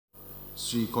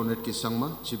Sri Conrad K.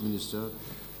 Sangma, Chief Minister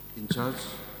in charge,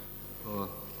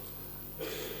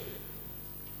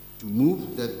 to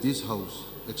move that this House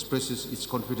expresses its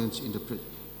confidence in the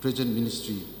present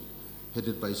ministry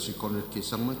headed by Sri Conrad K.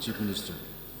 Sangma, Chief Minister.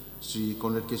 Sri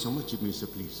Conrad K. Sangma, Chief Minister,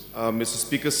 please. Mr.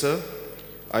 Speaker, sir,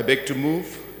 I beg to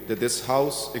move that this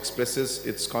House expresses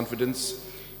its confidence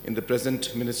in the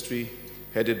present ministry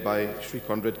headed by Sri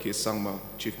Conrad K. Sangma,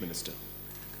 Chief Minister.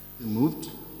 Moved.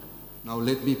 Now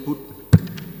let me put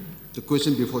the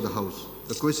question before the House.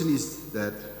 The question is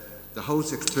that the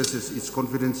House expresses its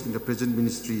confidence in the present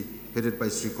ministry headed by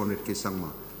Sri Conrad K.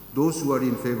 Sangma. Those who are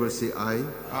in favor say aye.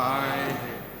 Aye.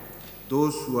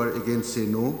 Those who are against say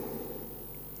no.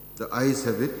 The ayes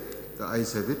have it. The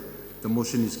ayes have it. The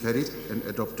motion is carried and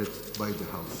adopted by the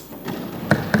House.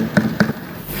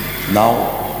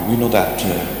 Now we know that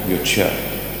your chair,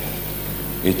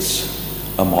 it's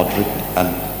a moderate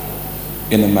and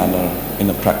in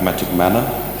a pragmatic manner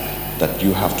that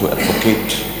you have to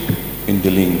advocate in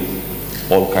dealing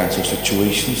all kinds of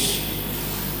situations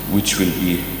which will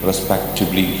be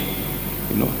respectively,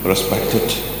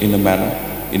 respected in a manner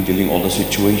in dealing all the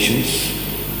situations.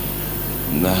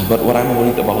 But what I'm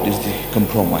worried about is the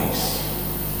compromise.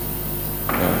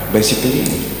 Basically,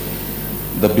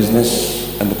 the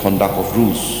business and the conduct of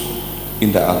rules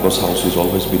in the Argos House has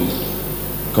always been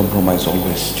compromised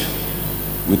always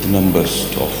with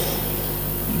numbers of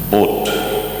both,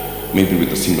 maybe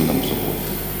with a single number of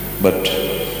both.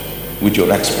 But with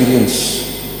your experience,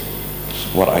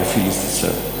 what I feel is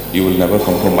that you will never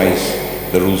compromise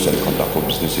the rules and conduct of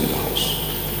business in the House.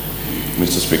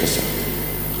 Mr. Speaker, sir.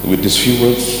 With these few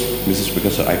words, Mr. Speaker,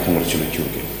 sir, I congratulate you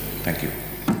again. Thank you.